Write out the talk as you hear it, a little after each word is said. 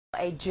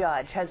a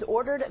judge has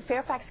ordered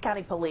Fairfax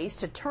County Police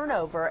to turn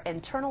over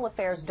internal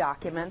affairs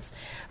documents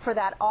for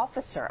that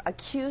officer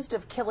accused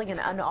of killing an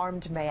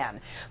unarmed man.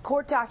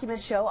 Court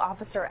documents show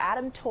Officer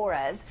Adam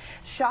Torres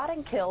shot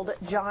and killed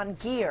John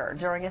Geer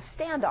during a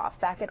standoff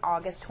back in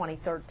August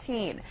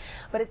 2013.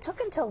 But it took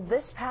until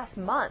this past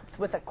month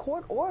with a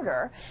court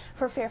order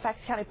for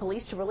Fairfax County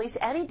Police to release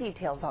any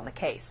details on the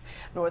case.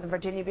 Northern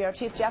Virginia Bureau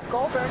Chief Jeff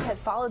Goldberg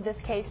has followed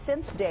this case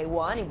since day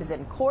one. He was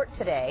in court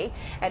today,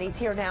 and he's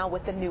here now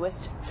with the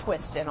newest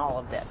twist in all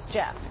of this.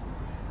 Jeff.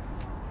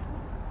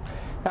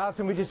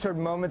 Allison, we just heard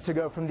moments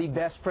ago from the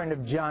best friend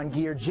of John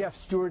Geer, Jeff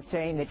Stewart,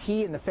 saying that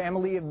he and the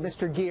family of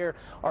Mr. Geer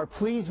are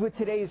pleased with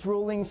today's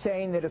ruling,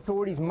 saying that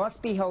authorities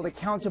must be held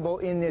accountable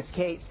in this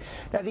case.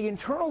 Now, the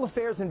internal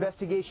affairs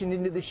investigation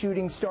into the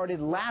shooting started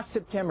last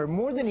September,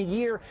 more than a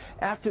year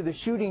after the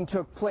shooting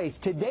took place.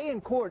 Today in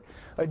court,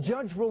 a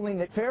judge ruling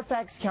that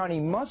Fairfax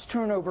County must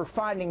turn over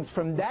findings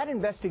from that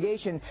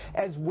investigation,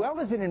 as well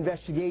as an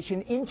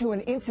investigation into an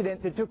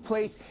incident that took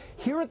place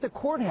here at the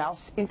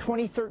courthouse in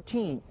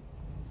 2013.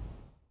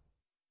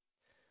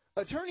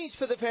 Attorneys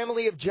for the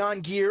family of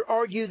John Geer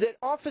argue that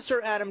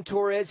Officer Adam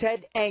Torres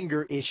had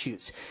anger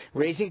issues,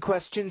 raising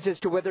questions as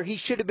to whether he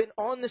should have been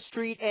on the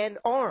street and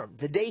armed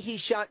the day he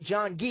shot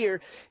John Geer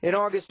in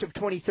August of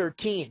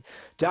 2013.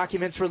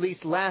 Documents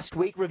released last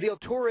week reveal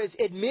Torres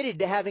admitted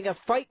to having a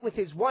fight with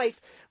his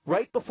wife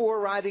right before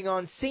arriving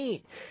on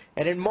scene.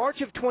 And in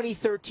March of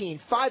 2013,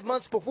 5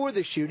 months before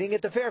the shooting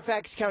at the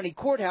Fairfax County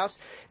Courthouse,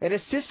 an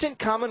assistant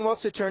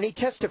Commonwealth's attorney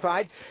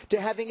testified to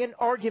having an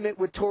argument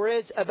with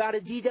Torres about a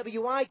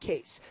DWI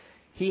case.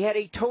 He had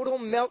a total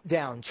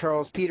meltdown,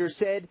 Charles Peters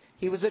said.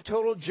 He was a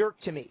total jerk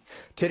to me.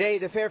 Today,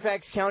 the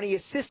Fairfax County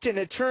assistant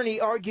attorney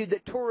argued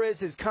that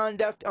Torres'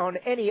 conduct on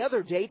any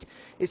other date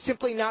is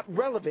simply not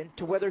relevant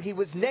to whether he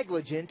was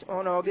negligent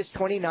on August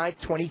 29,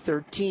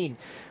 2013.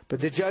 But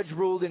the judge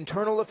ruled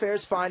internal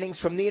affairs findings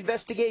from the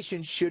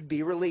investigation should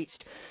be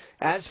released.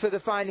 As for the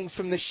findings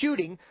from the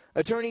shooting,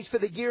 attorneys for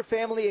the Geer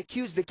family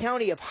accused the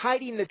county of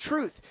hiding the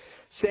truth,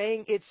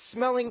 saying it's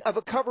smelling of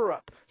a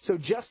cover-up, so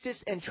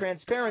justice and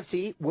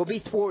transparency will be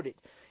thwarted.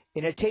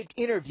 In a taped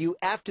interview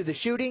after the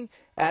shooting,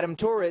 Adam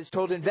Torres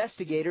told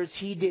investigators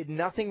he did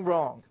nothing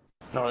wrong.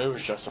 No, it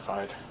was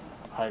justified.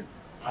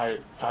 I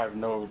have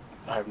no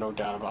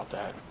doubt about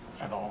that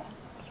at all.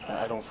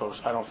 I don't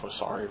feel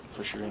sorry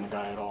for shooting the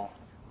guy at all.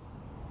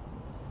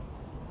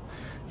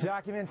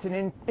 Documents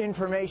and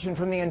information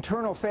from the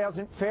internal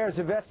affairs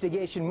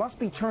investigation must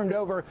be turned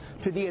over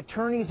to the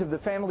attorneys of the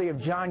family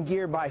of John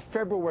Geer by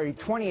February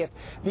 20th.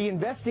 The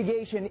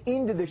investigation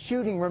into the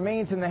shooting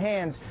remains in the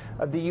hands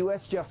of the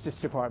U.S. Justice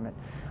Department.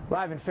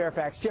 Live in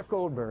Fairfax, Jeff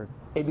Goldberg,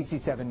 ABC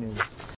 7 News.